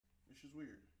which is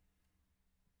weird.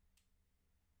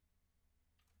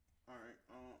 All right,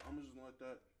 I'm just gonna let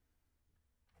that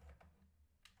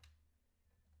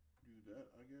do that,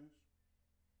 I guess.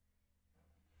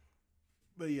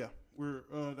 But yeah, we're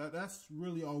that's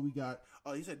really all we got.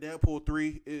 He said Deadpool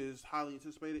 3 is highly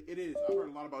anticipated. It is. I've heard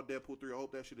a lot about Deadpool 3. I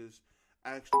hope that shit is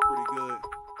actually pretty good.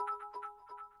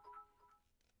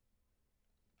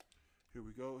 Here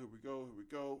we go. Here we go. Here we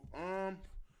go.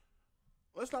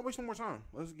 Let's not waste no more time.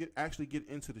 Let's actually get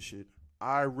into the shit.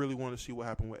 I really want to see what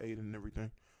happened with Adin and everything.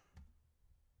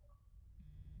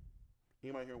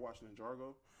 Anybody here watching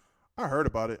Ninjago? I heard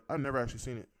about it. I've never actually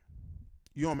seen it.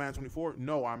 You on Madden 24?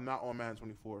 No, I'm not on Madden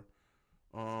 24.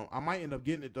 I might end up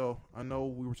getting it though. I know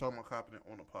we were talking about copping it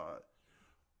on the pod.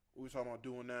 We were talking about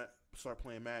doing that. Start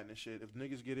playing Madden and shit. If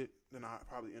niggas get it, then I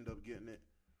probably end up getting it.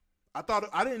 I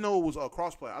didn't know it was a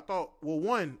crossplay. I thought, well,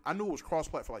 one, I knew it was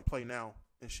crossplay for like Play Now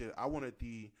and shit. I wanted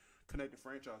the connected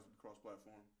franchise to be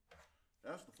cross-platform.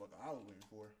 That's the fuck I was waiting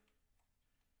for.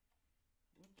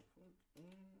 What the fuck?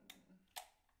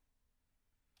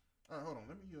 All right, hold on.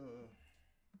 Let me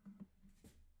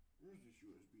where's this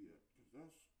USB at? Cause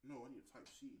that's no, I need a Type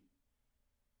C.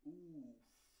 Ooh.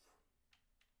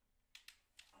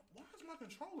 Why is my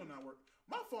controller not working?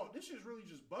 My fault. This shit's really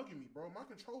just bugging me, bro. My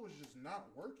controller's just not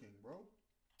working, bro.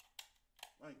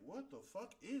 Like, what the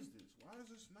fuck is this? Why is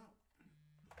this not?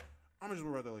 I'm just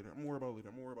worried about that later. I'm worried about it later.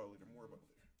 I'm worried about it later. I'm worried about it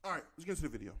later. All right, let's get into the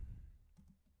video.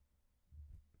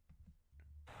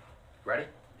 Ready?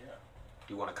 Yeah.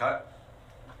 You want to cut?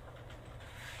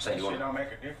 Say you want. It don't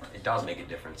make a difference. It does make a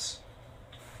difference.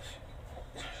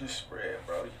 Just spread,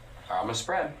 Brody. All right, I'm gonna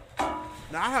spread.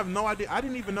 Now I have no idea. I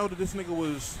didn't even know that this nigga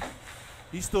was.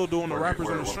 He's still doing the rappers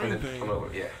on the stream thing.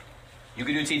 Yeah. You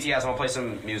can do TTS. I'm gonna play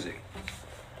some music.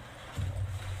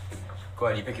 Go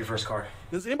ahead. You pick your first card.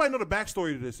 Does anybody know the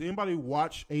backstory to this? Anybody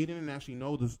watch Adin and actually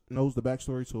knows the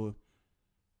backstory to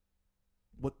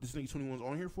what this nigga 21's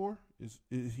on here for? Is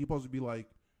he supposed to be like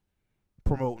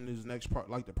promoting his next part,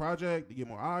 like the project, to get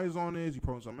more eyes on this? He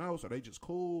promoting something else? Are they just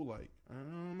cool? Like, I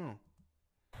don't know.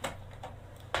 I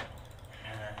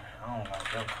don't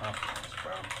like your confidence,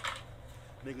 bro.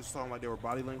 Niggas talking like they were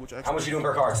body language experts. How much you doing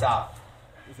per card? Stop.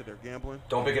 They said they're gambling.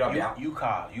 Don't pick it up. You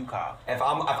call. If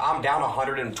I'm down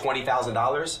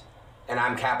 $120,000 and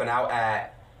I'm capping out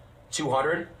at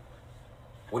 200,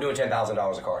 we're doing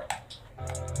 $10,000 a card.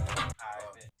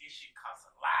 This shit costs a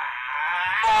lot.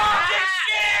 Oh,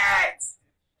 shit!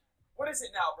 What is it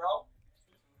now, bro?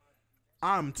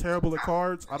 I'm terrible at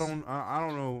cards. I don't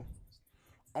know.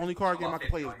 Only card game I can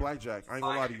play is blackjack. I ain't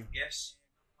gonna lie to you. Yes.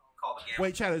 Call the game.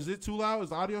 Wait, Chad, is it too loud? Is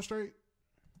the audio straight?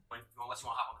 Unless you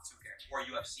want to hop on the 2K or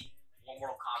UFC or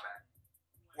Mortal Kombat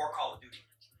or Call of Duty.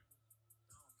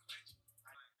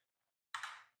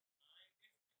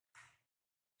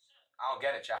 I don't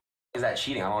get it, Chad. Is that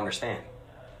cheating? I don't understand.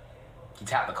 He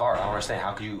tapped the card. I don't understand.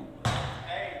 How could you?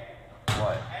 Hey.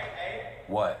 What? Hey.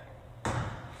 What?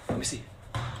 Let me see.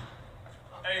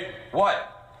 Hey.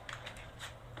 What?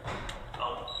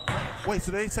 Wait,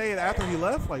 so they say it after he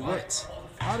left? Like what? What?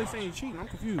 How are they saying he's cheating? I'm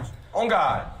confused. On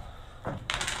God.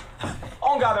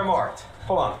 On God, they're marked.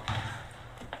 Hold on.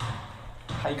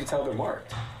 How you can tell they're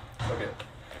marked? Look at.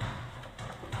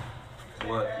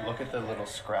 What? Look at the little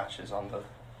scratches on the.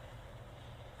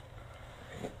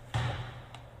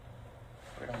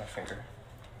 Right on my finger.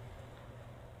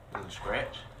 Little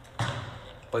scratch.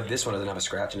 But this one doesn't have a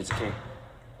scratch and it's a king.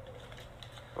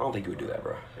 I don't think you would do that,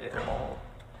 bro. Yeah, they're all.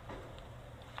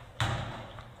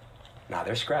 Nah,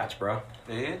 they're scratched, bro.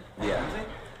 They is? Yeah.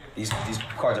 These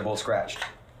cards are both scratched.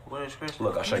 What is scratch?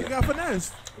 Look, I'll show you. You got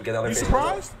finesse. Get the other You face.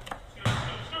 surprised?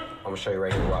 I'm gonna show you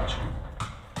right here. Watch.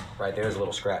 Right there's a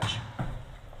little scratch.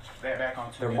 They're back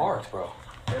onto. They're marked, bro.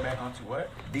 They're back onto what?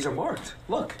 These are marked.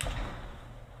 Look.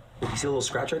 Look, you see a little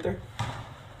scratch right there?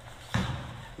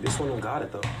 This one don't got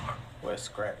it though. What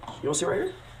scratch? You don't see it right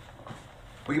here?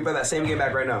 We can play that same game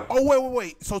back right now. Oh,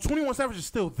 wait. So 21 Savage is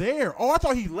still there. Oh, I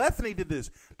thought he left and they did this.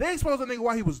 They exposed that nigga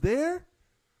while he was there?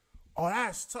 Oh,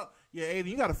 that's tough. Yeah, Adin,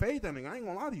 you gotta fade that nigga. I ain't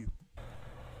gonna lie to you.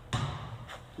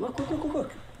 Look.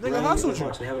 Nigga hustled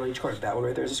you. They have it on each card. That one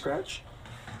right there is a scratch.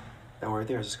 That one right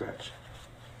there is a scratch.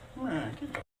 Man,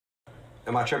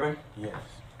 Am I tripping? yes.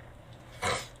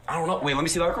 I don't know. Wait, let me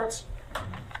see the other cards. I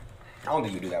don't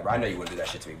think you would do that, bro. I know you wouldn't do that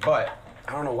shit to me. But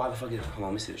I don't know why the fuck you... Hold on,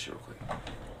 let me see this shit real quick.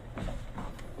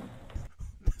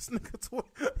 This nigga,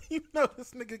 you know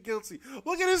this nigga guilty.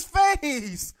 Look at his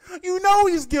face. You know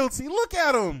he's guilty. Look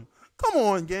at him. Come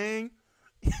on, gang.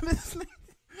 This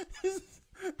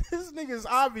nigga's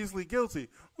obviously guilty.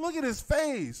 Look at his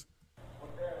face.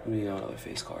 Let me get another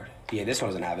face card. Yeah, this one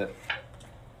doesn't have it.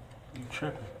 You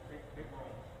tripping.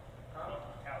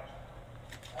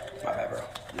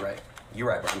 You're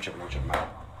right, bro. I'm tripping.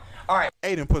 All right.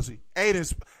 Adin pussy. Adin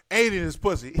is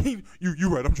pussy. You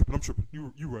right. I'm tripping.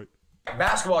 You right.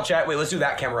 Basketball chat. Wait, let's do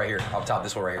that camera right here. Up top,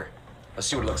 this one right here. Let's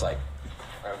see what it looks like.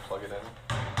 All right, plug it in.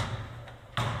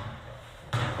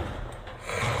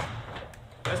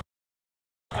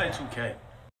 Play 2K.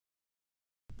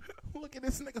 Look at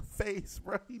this nigga face,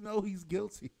 bro. He know he's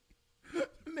guilty.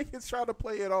 Niggas try to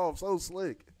play it off so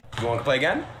slick. You want to play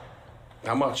again?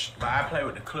 How much? But I play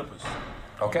with the Clippers.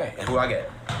 Okay, and who I get?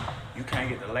 You can't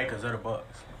get the Lakers or the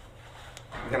Bucks.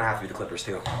 You're gonna have to be the Clippers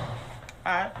too.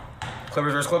 Alright.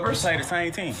 Clippers versus Clippers? Play the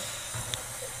same team.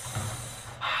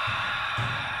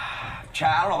 Chad,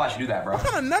 I don't know if I should do that, bro. What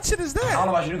kind of nut shit is that? I don't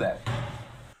know if I should do that.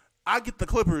 I get the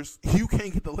Clippers. You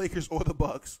can't get the Lakers or the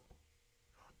Bucks.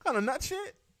 What kind of nut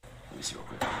shit? Let me see real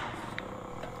quick.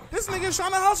 This nigga's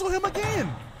trying to hustle him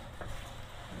again.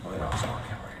 Oh, no, it's on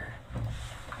camera here.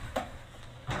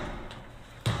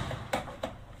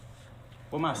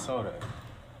 What my soda?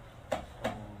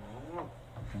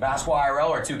 Basketball IRL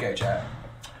or 2K, Chad?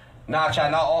 Nah,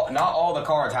 Chad, not all the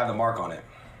cards have the mark on it.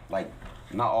 Like,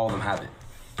 not all of them have it.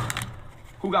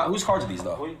 Whose cards are these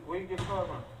though? Where you get the card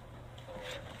from?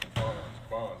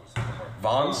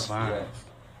 Vons? Yeah.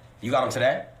 You got them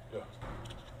today?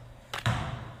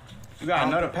 You got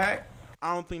another pack?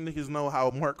 I don't think niggas know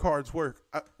how marked cards work.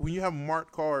 When you have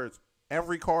marked cards,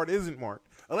 every card isn't marked.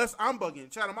 Unless I'm bugging.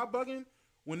 Chad, am I bugging?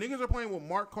 When niggas are playing with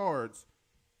marked cards,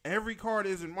 every card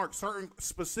isn't marked. Certain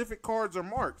specific cards are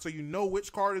marked, so you know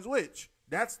which card is which.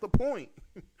 That's the point.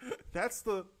 That's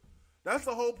the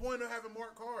whole point of having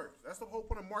marked cards. That's the whole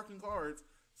point of marking cards,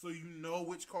 so you know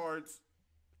which cards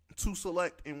to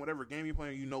select in whatever game you're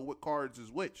playing. You know what cards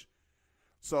is which.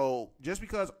 So just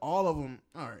because all of them,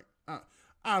 all right.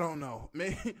 I don't know.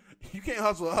 Man, you can't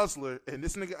hustle a hustler, and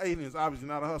this nigga Adin is obviously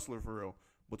not a hustler for real.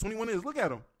 But 21 is. Look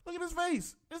at him. Look at his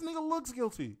face. This nigga looks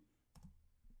guilty.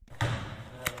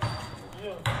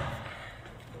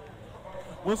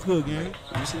 What's good, gang?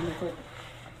 Let me see real quick.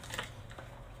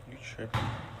 You tripping.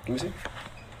 Let me see.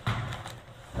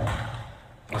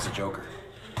 That's a Joker.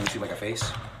 Let me see like a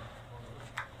face.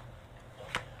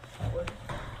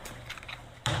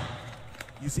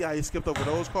 You see how he skipped over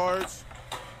those cards?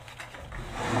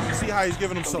 You see how he's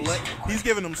giving them select? He's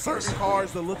giving them certain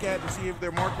cards to look at to see if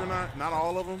they're marked or not. Not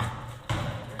all of them.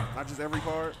 Not just every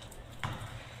card.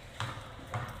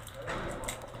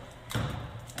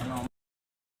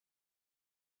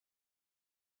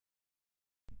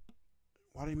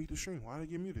 Why did he mute the stream? Why did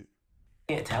he get muted?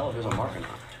 Can't tell if there's a mark or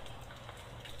not.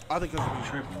 I think that's what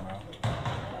Tripping, bro.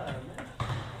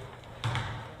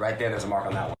 Right there's a mark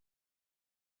on that one.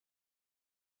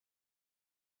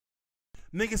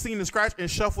 Nigga seen the scratch and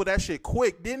shuffle that shit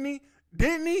quick, didn't he?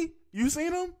 Didn't he? You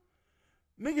seen him?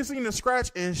 Nigga seen the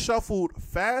scratch and shuffled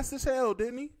fast as hell,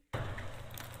 didn't he?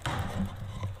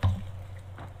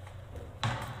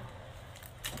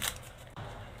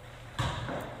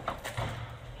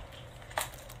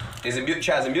 Is it muted?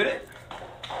 Chaz, is it muted?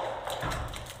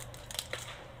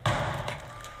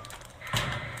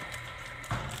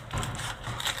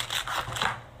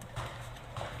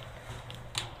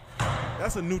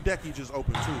 That's a new deck he just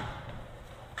opened too.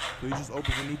 So he just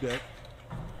opens a new deck.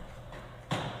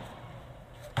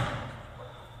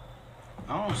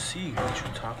 I don't see what you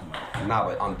talking about. Nah,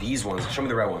 but on these ones, show me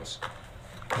the red ones.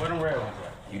 Where the red ones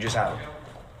at? You just have them.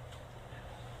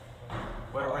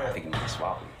 Where the I red? think you need to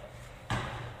swap them.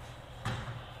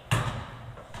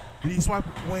 Did he swap?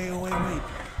 Wait.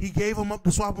 He gave him up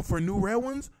to swap him for new red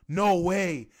ones? No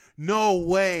way. No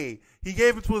way. He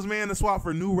gave it to his man to swap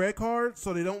for new red cards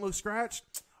so they don't look scratched?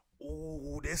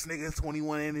 Oh, this nigga's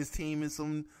 21 and his team is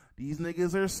some... These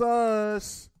niggas are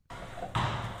sus.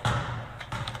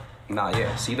 Nah,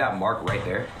 yeah. See that mark right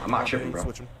there? I'm not tripping, bro.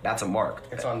 Switch 'em. That's a mark.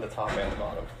 It's on the top and the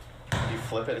bottom. If you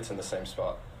flip it, it's in the same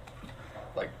spot.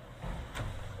 Like,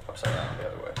 upside down the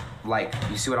other way. Like,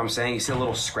 you see what I'm saying? You see a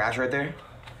little scratch right there?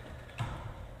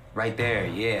 Right there,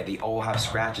 yeah. They all have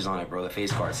scratches on it, bro. The face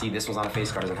card. See, this one's on a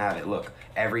face card, doesn't have it. Look,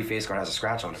 every face card has a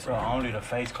scratch on it, So bro. only the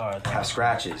face cards Have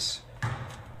scratches.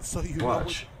 So you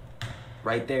Watch.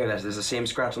 Right there, there's the same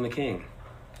scratch on the king.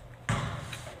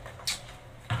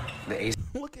 The ace.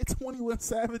 Look at 21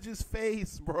 Savage's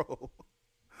face, bro.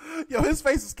 Yo, his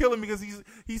face is killing me because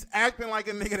he's acting like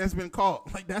a nigga that's been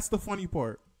caught. Like, that's the funny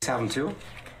part. Have them too?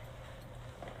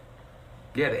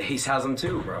 Yeah, the ace has them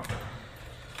too, bro.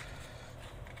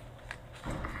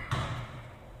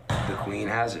 The queen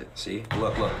has it. See?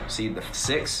 Look. See the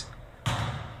 6?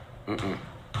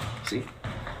 See?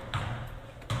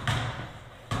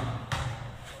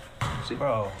 See?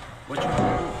 Bro, what you want to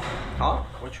do? Huh?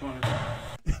 What you want to do?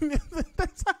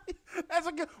 That's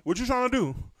a good... What you trying to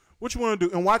do? What you want to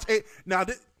do? And watch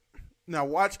now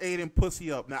watch Adin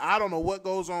pussy up. Now I don't know what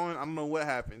goes on. I don't know what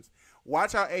happens.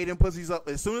 Watch how Adin pussies up.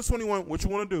 As soon as 21, what you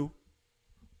want to do?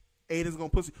 Adin's gonna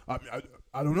pussy. I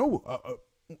don't know.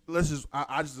 Let's just.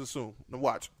 I just assume. Now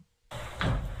watch.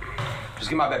 Just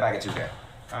get my bet back at 2K.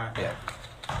 Alright. Yeah.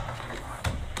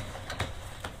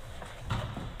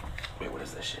 Wait, what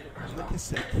is this shit? Like I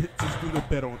said, just do the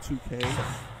bet on 2K.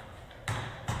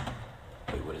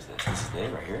 Wait, what is this? This is the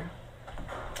name right here?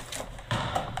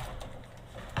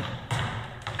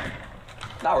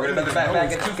 No, we're gonna bet the bet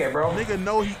back at 2K, bro. Nigga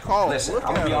know he called. Listen, Look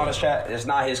I'm gonna at be him. honest, chat. It's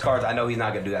not his cards. I know he's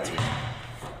not gonna do that to me.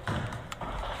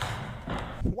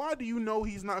 Why do you know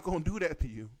he's not gonna do that to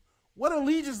you? What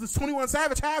allegiance does 21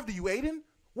 Savage have to you, Adin?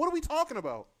 What are we talking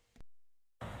about?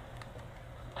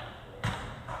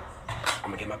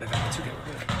 I'm gonna get my bet back at 2K. We're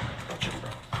good. Oh, chill, bro.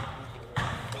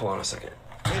 Hold on a second.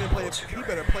 He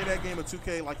better play that game of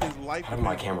 2K like his life. I have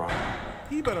my camera on.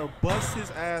 He better bust his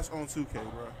ass on 2K,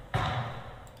 bro.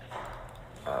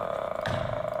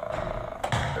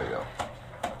 There you go.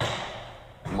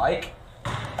 Mike?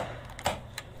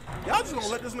 Y'all just gonna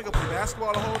let this nigga play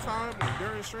basketball the whole time like,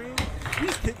 during stream?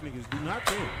 These kick niggas do not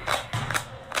care.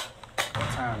 What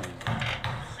time is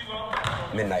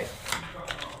it? Midnight.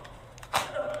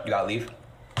 You gotta leave?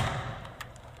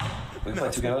 We can play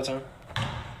 2K another time?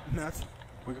 Not.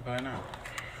 We can play now.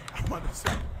 I'm about to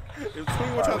say. If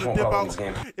 21 Which tried to one dip call this out,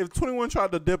 game? if 21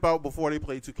 tried to dip out before they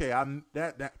play 2K,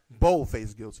 that bold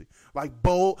face guilty. Like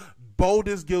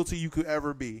boldest guilty you could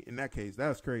ever be. In that case,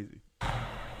 that's crazy.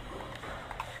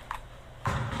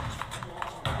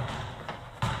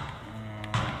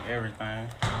 Everything.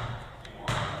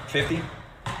 50? We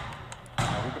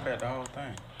can bet the whole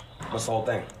thing. What's the whole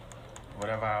thing?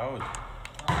 Whatever I owe you.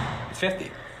 It's 50.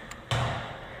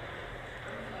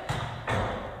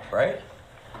 Right?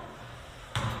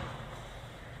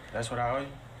 That's what I owe you?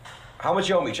 How much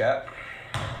you owe me, chat?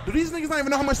 Do these niggas not even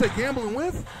know how much they're gambling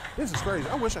with? This is crazy.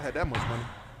 I wish I had that much money.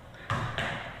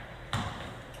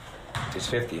 It's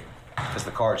 50. It's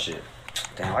the card shit.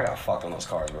 Damn, I got fucked on those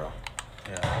cards, bro.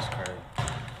 Yeah, that's crazy.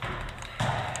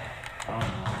 I don't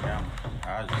know, gamble.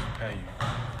 I'll just pay you.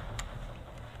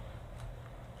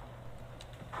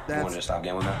 You want to just stop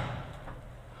gambling now?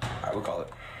 Alright, we'll call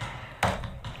it.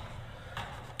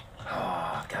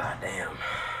 Oh, goddamn.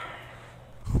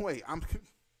 Wait,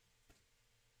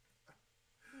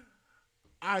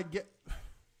 I get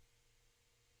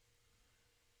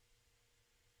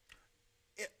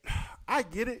it. I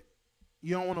get it.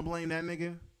 You don't want to blame that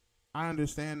nigga. I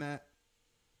understand that.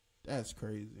 That's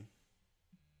crazy.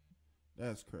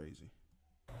 That's crazy.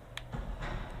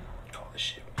 Call this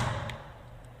shit.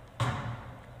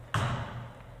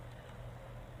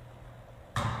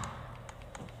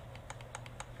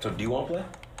 So, do you want to play?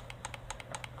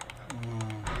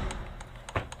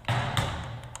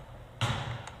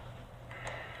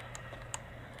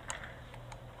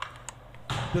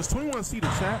 Does 21 see the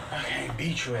chat? I can't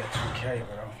beat you at 2K,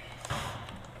 bro.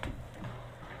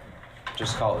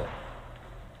 Just call it.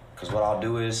 Because what I'll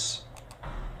do is...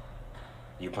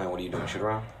 You playing, what are you doing? Shoot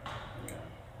around?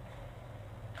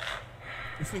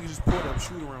 This nigga just pulled up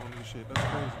shoot around and shit. That's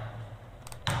crazy.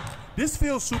 This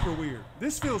feels super weird.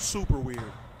 This feels super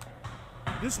weird.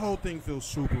 This whole thing feels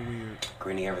super weird.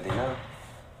 Greening everything up.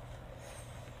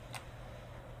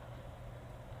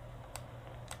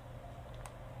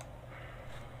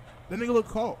 That nigga look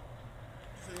caught.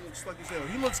 He looks like as hell.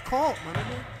 He looks caught, my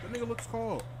nigga. That nigga looks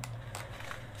caught.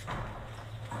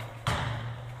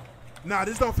 Nah,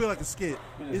 this don't feel like a skit.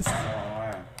 It's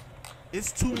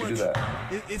too much.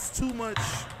 It's too much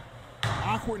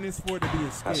awkwardness for it to be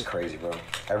a skit. That's crazy, bro.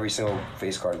 Every single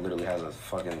face card literally has a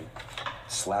fucking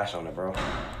slash on it, bro.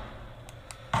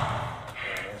 Yeah,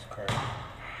 that's crazy.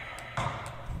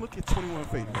 Look at 21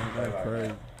 face, man. That's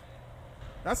crazy.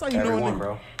 That's how you know a Everyone, nigga.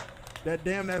 bro. That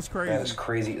damn, that's crazy. That is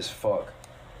crazy as fuck.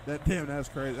 That damn, that's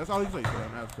crazy. That's all he say.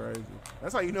 Damn, that's crazy.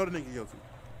 That's how you know the nigga guilty.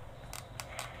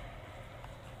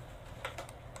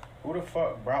 Who the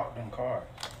fuck brought them cards?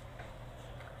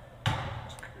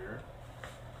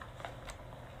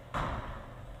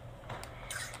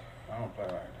 I don't play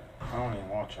like that. I don't even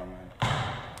want your money. I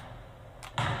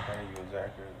can pay you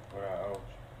exactly what I owe you.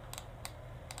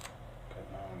 Cause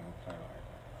I don't even play like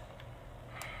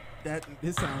that.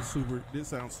 This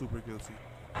sounds super guilty.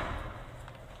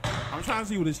 I'm trying to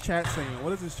see what his chat saying.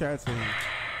 What is his chat saying?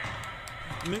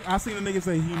 I seen a nigga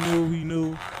say he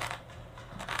knew.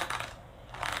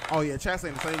 Oh yeah, chat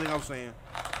saying the same thing I was saying.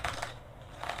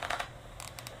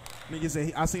 Nigga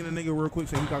say I seen a nigga real quick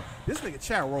say he got this nigga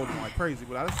chat rolling like crazy,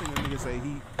 but I just seen a nigga say he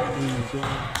knew what he was doing.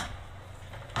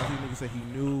 I seen a nigga say he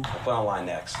knew. We'll play online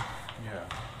next. Yeah.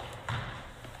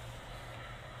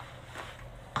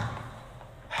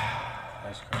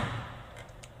 That's crazy.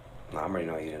 Nah, I'm already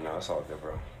know you didn't know. It's all good,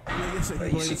 bro.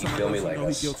 Like, you feel me? Like,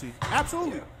 he's guilty.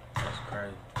 Absolutely. Yeah. That's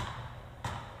crazy.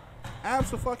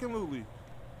 Absolutely.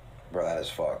 Bro, that is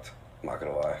fucked. I'm not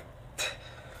gonna lie.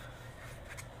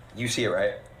 You see it,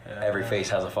 right? Yeah, Every face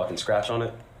has a fucking scratch on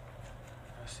it.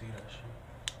 I see that shit.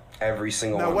 Every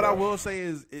single one. Now, what bro. I will say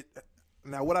is,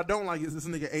 now what I don't like is this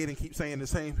nigga Adin keeps saying the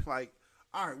same. Like,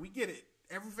 all right, we get it.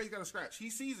 Every face got a scratch. He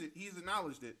sees it. He's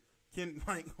acknowledged it.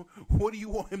 What do you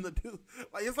want him to do?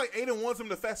 Like, it's like Adin wants him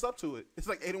to fess up to it. It's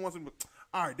like Adin wants him to,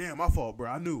 all right, damn, my fault, bro.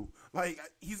 I knew. Like,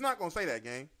 he's not gonna say that,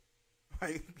 gang.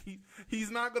 Like,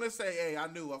 he's not gonna say, hey, I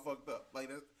knew I fucked up. Like,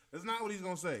 that's not what he's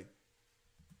gonna say.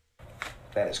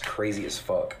 That is crazy as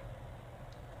fuck.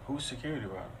 Who's security,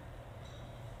 bro?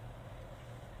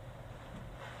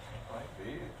 Might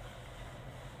be.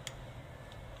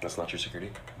 That's not your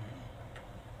security.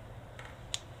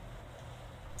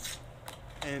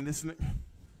 And this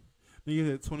nigga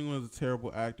said 21 is a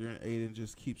terrible actor, and Adin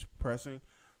just keeps pressing.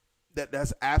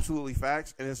 That's absolutely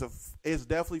facts, and it's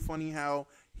definitely funny how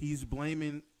he's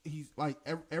blaming. He's like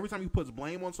every time he puts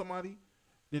blame on somebody,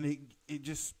 then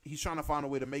he's trying to find a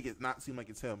way to make it not seem like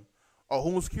it's him. Oh,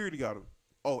 who security got him?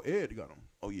 Oh, Ed got him.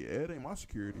 Oh yeah, Ed ain't my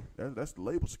security. That's the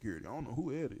label security. I don't know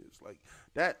who Ed is. Like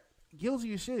that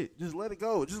guilty as shit. Just let it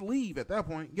go. Just leave at that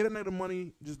point. Get another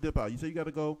money. Just dip out. You say you got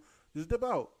to go. Just dip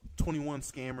out. 21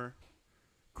 scammer.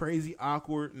 Crazy,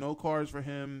 awkward. No cards for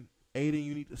him. Adin,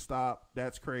 you need to stop.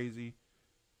 That's crazy.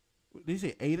 Did you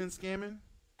say Adin scamming?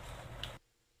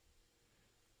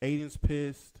 Adin's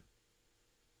pissed.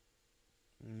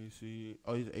 Let me see.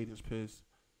 Oh, Adin's pissed.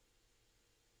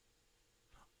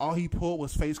 All he pulled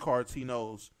was face cards he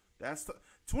knows.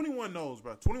 21 knows,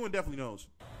 bro. 21 definitely knows.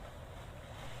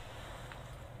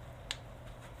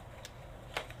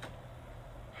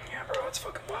 Yeah, bro, it's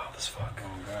fucking wild as fuck.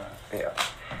 Oh, God. Yeah.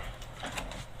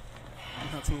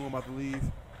 How 21 about to leave.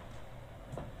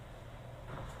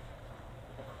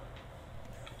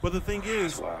 But the thing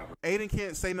is, Adin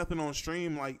can't say nothing on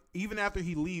stream. Like, even after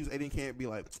he leaves, Adin can't be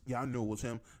like, yeah, I knew it was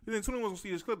him. And then 21's going to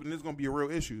see this clip, and it's going to be a real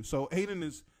issue. So Adin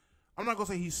is, I'm not going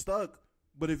to say he's stuck,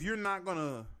 but if you're not going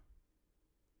to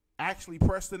actually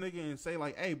press the nigga and say,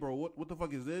 like, hey, bro, what the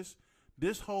fuck is this?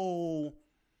 This whole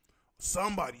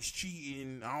somebody's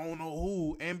cheating, I don't know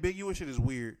who, ambiguous shit is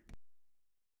weird.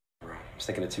 Bro, I'm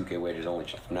sticking to 2K wagers only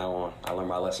from now on. I learned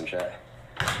my lesson, chat.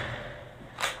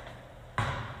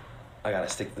 I gotta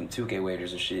stick to them 2K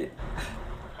wagers and shit.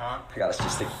 Huh? I gotta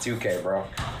just stick to 2K, bro.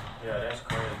 Yeah, that's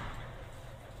crazy.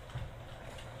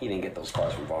 He didn't get those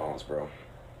cards from Bonds, bro.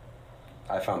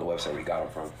 I found the website where he got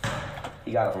them from.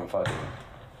 He got it from fucking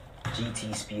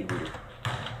GT Speed Reader.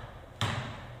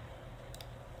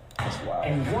 That's wild.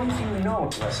 And once you know,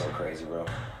 That's so crazy, bro.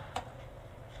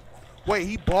 Wait,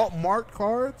 he bought marked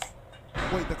cards?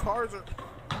 Wait, the cards are...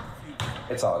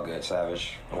 It's all good,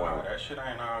 Savage. Wow, that shit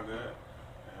ain't all good.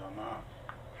 Hell no.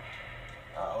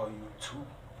 I owe you 2.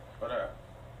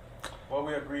 What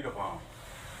we agreed upon?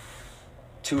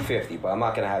 $250, but I'm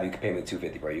not gonna have you pay me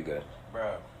 $250, bro. You good?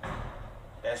 Bro,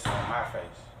 that's on my face.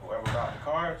 Whoever got the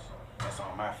cards, that's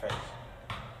on my face.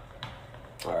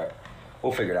 All right,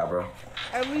 we'll figure it out, bro.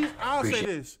 At least, I'll say Appreciate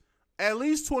this. At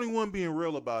least 21 being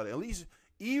real about it. At least,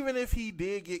 even if he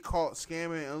did get caught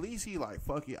scamming, at least he like,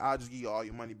 fuck it, I'll just give you all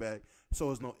your money back,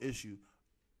 so it's no issue.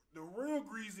 The real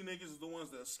greasy niggas is the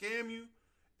ones that scam you,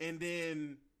 and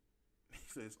then, he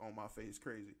says, on my face,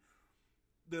 crazy.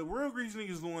 The real greasy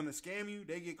niggas is the one that scam you,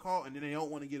 they get caught, and then they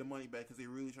don't want to get the money back because they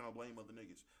really trying to blame other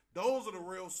niggas. Those are the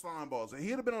real slime balls. If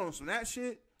he'd have been on some that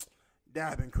shit, that'd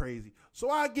have been crazy. So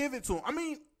I give it to him. I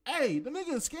mean, hey, the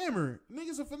nigga a scammer. The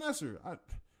nigga's a finesser. I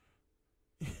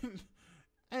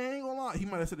ain't gonna lie. He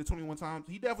might have said it 21 times.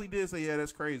 He definitely did say, yeah,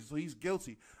 that's crazy. So he's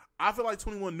guilty. I feel like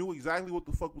 21 knew exactly what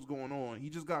the fuck was going on. He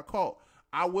just got caught.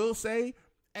 I will say,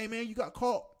 hey, man, you got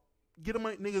caught. Get him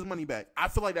nigga's money back. I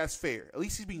feel like that's fair. At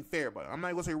least he's being fair about it. I'm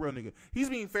not going to say real nigga. He's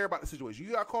being fair about the situation.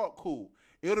 You got caught, cool.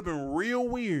 It would have been real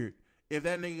weird if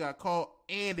that nigga got caught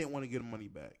and didn't want to get him money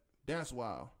back. That's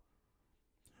wild.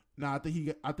 Nah, I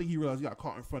think he realized he got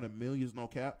caught in front of millions, no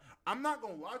cap. I'm not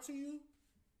going to lie to you.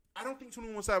 I don't think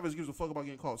 21 Savage gives a fuck about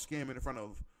getting caught scamming in front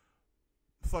of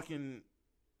fucking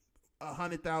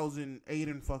 100,000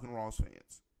 Adin fucking Ross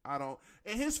fans. I don't.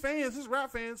 And his fans, his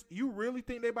rap fans, you really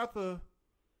think they about to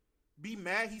be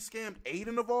mad he scammed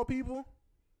Adin of all people?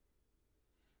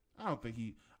 I don't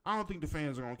think the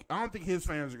fans are gonna. I don't think his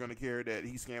fans are gonna care that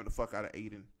he scammed the fuck out of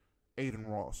Adin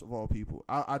Ross of all people.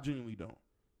 I genuinely don't.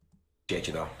 Appreciate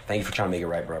you though. Thank you for trying to make it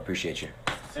right, bro. Appreciate you.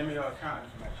 Send me your account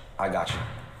information. I got you.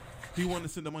 He wanted to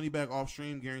send the money back off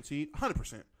stream, guaranteed.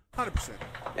 100%. 100%.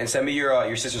 And send me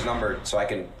your sister's number so I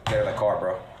can get her the car,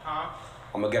 bro. Huh?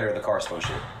 I'm gonna get her at the car store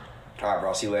shit. All right, bro.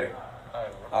 I'll see you later.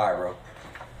 All right, bro.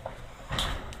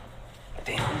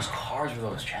 Damn, whose cars were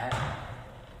those, chat?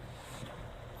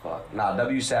 Fuck. Nah,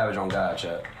 W Savage on God,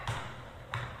 chat.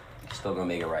 Still gonna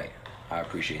make it right. I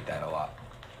appreciate that a lot.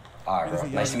 All right, bro.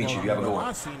 Nice to meet you. You have a good one.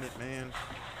 I've seen it, man.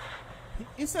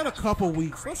 He said a couple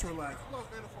weeks. Let's relax.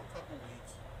 Look, man, for a couple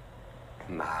weeks.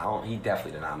 Nah, he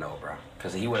definitely did not know, bro.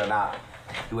 Cause he would have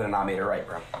not made it right,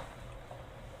 bro.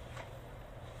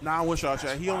 Nah, I wish y'all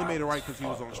chat. He only made it right because he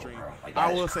was on stream. Like,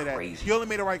 I will say crazy. that. He only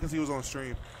made it right because he was on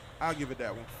stream. I'll give it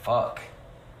that one. Fuck.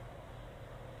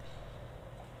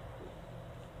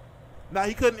 Nah,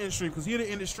 he couldn't end stream because he'd have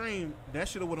ended stream. That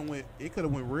should have went. It could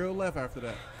have went real left after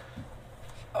that.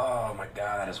 Oh my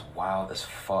god, that is wild as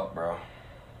fuck, bro.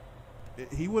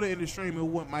 He would have ended stream.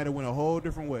 It might have went a whole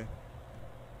different way.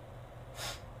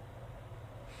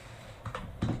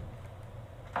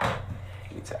 Let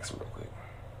me text him real quick.